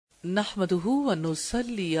नहमदुहु व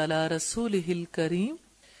नुसल्ली अला रसूलिहिल करीम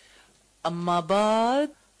अम्मा बाद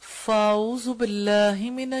फ़ाऊज़ु बिल्लाहि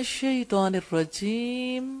मिनश शैतानिर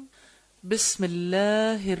रजीम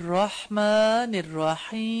बिस्मिल्लाहिर रहमानिर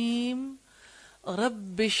रहीम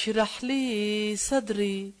रब्बि इश्रह ली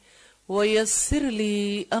सदरी व यस्सिर ली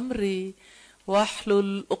अमरी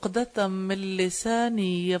वहलुल उक़दतम मिन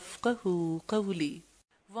लिसानी यफ़क़हू क़ौली।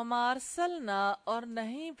 वमा अरसलना और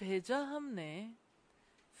नहीं भेजा हमने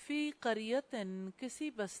फी क़रियतिन किसी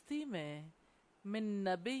बस्ती में मिन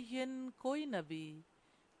नबिय्यिन कोई नबी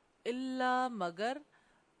इल्ला मगर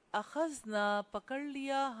अखज़ना पकड़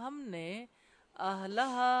लिया हमने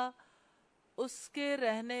अहलहा उसके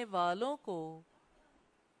रहने वालों को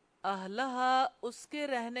अहलहा उसके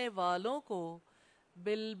रहने वालों को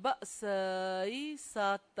बिलबअसाई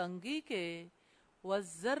साथ तंगी के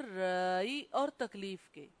वज़र्राई और तकलीफ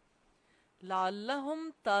के लअल्लहुम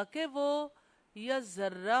ताकि वो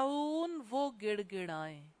यज़र्राऊन वो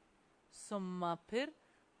गिड़गिड़ाएं। सुम्मा फिर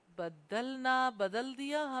बदलना बदल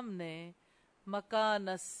दिया हमने मकान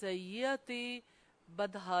अस्सय्यती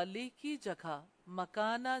बदहाली की जगह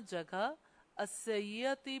मकाना जगह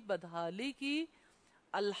अस्सय्यती बदहाली की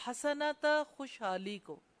अलहसनता खुशहाली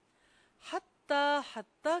को हत्ता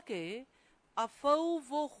हत्ता के अफौ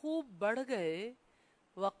वो खूब बढ़ गए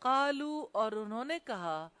वकालू और उन्होंने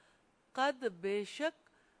कहा कद बेशक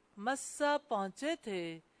मस्सा पहुंचे थे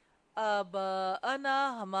आबाअना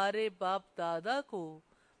हमारे बाप दादा को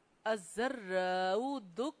अज़र्राऊ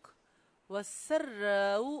दुख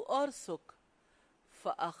वस्सर्राऊ और सुख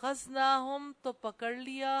फ़अख़ज़नाहुम तो पकड़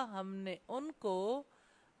लिया हमने उनको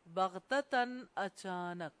बग़ततन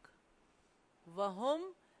अचानक वहुम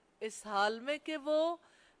इस हाल में कि वो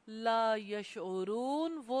ला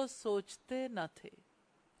यशऊरून वो सोचते न थे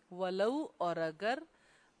वलऊ और अगर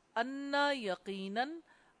अन्ना यकीनन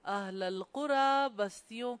अहलल कुरा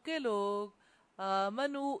बस्तियों के लोग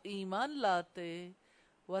आमनु ईमान लाते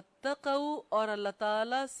वत्तक़ऊ और अल्लाह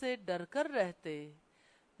ताला से डर कर रहते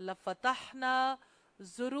लफ़तहना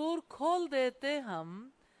ज़रूर खोल देते हम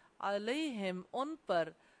अलैहिम उन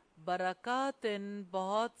पर बरकातिन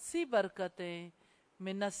बहुत सी बरकतें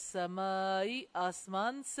मिनस्समाई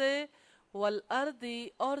आसमान से वल अर्दी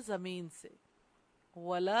और ज़मीन से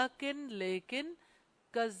वलाकिन लेकिन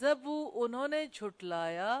कज़बू उन्होंने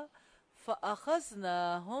झुटलाया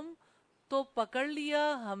फ़अख़ज़नाहुम तो पकड़ लिया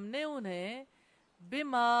हमने उन्हें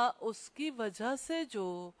बिमा उसकी वजह से जो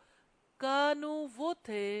कानू वो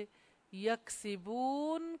थे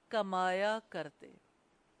यक्सिबून कमाया करते।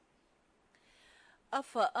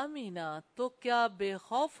 अफ़ अमीना तो क्या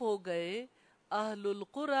बेखौफ हो गए अहलुल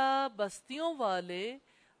कुरा बस्तियों वाले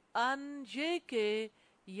अन ये के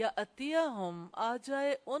या अतियाहुम आ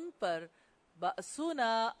जाए उन पर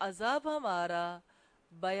बअसुना अजाब हमारा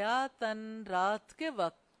बयातन रात के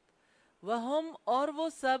वक्त वहम और वो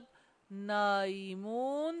सब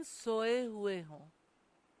नाइमून सोए हुए हों।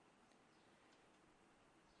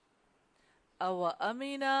 अव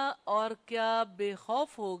अमीना और क्या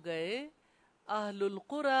बेखौफ हो गए अहलुल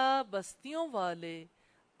कुरा बस्तियों वाले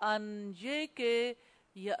अन ये के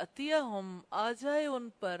यअतियहुम आ जाए उन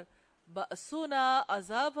पर बअसुना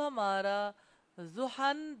अजाब हमारा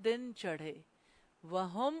ज़ुहन दिन चढ़े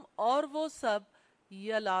वहम और वो सब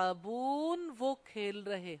यलाबून वो खेल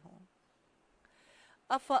रहे हों।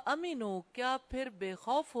 अफ़ अमीनु क्या फिर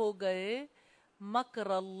बेखौफ हो गए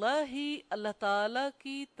मकरल्लाही अल्लाह ताला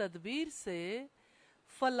की तदबीर से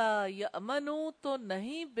फला यअमनु तो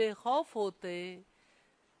नहीं बेखौफ होते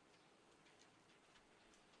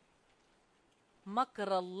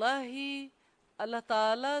मकरल्लाही अल्लाह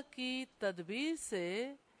ताला की तदबीर से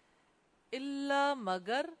इल्ला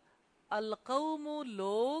मगर अलकौमु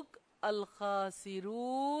लोग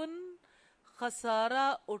अलखासिरून खसारा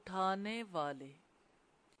उठाने वाले।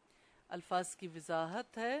 अल्फाज की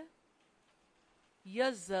वजाहत है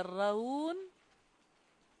यज़र्राऊन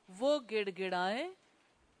वो गिड़गिड़ाएं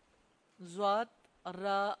ज़ात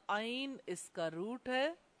रा आइन इसका रूट है।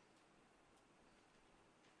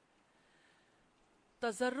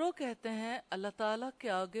 तजर्रो कहते हैं अल्लाह ताला के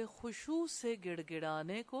आगे खुशू से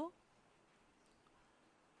गिड़गिड़ाने को।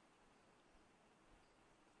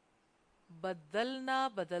 बदलना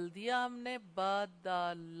बदल दिया हमने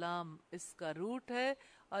बादालाम इसका रूट है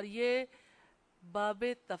और ये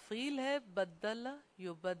बाबे तफील है बदला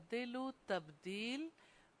युबद्दिलु तब्दील।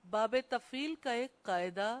 बाबे तफील का एक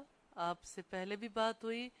कायदा आपसे पहले भी बात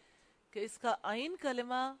हुई कि इसका आइन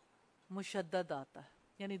कलिमा मुशद्दद आता है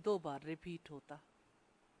यानी 2 बार रिपीट होता।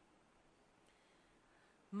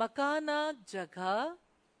 मकाना जगह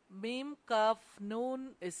मीम काफ नून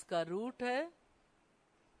इसका रूट है।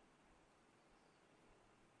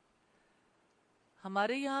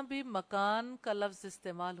 ہمارے یہاں بھی مکان کا لفظ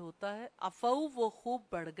استعمال ہوتا ہے. افو وہ خوب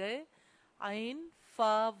بڑھ گئے. عین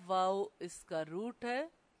فا واو اس کا روٹ ہے.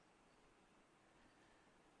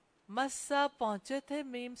 مسا پہنچے تھے.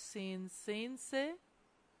 میم سین سین سے.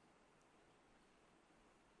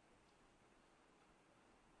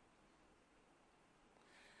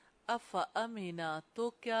 اف امینا تو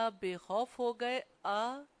کیا بے خوف ہو گئے.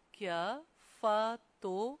 کیا فا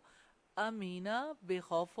تو امینا بے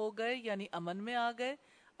خوف ہو گئے یعنی امن میں آ گئے.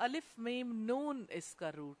 الف میم نون اس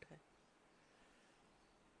کا روٹ ہے.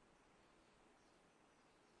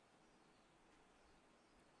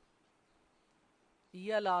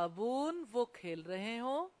 یلعبون وہ کھیل رہے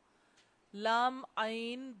ہوں. لام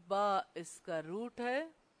عین با اس کا روٹ ہے.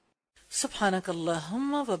 سبحانك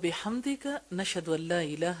اللهم وبحمدك نشهد ان لا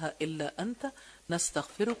اله الا انت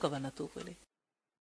نستغفرك ونتوب اليك.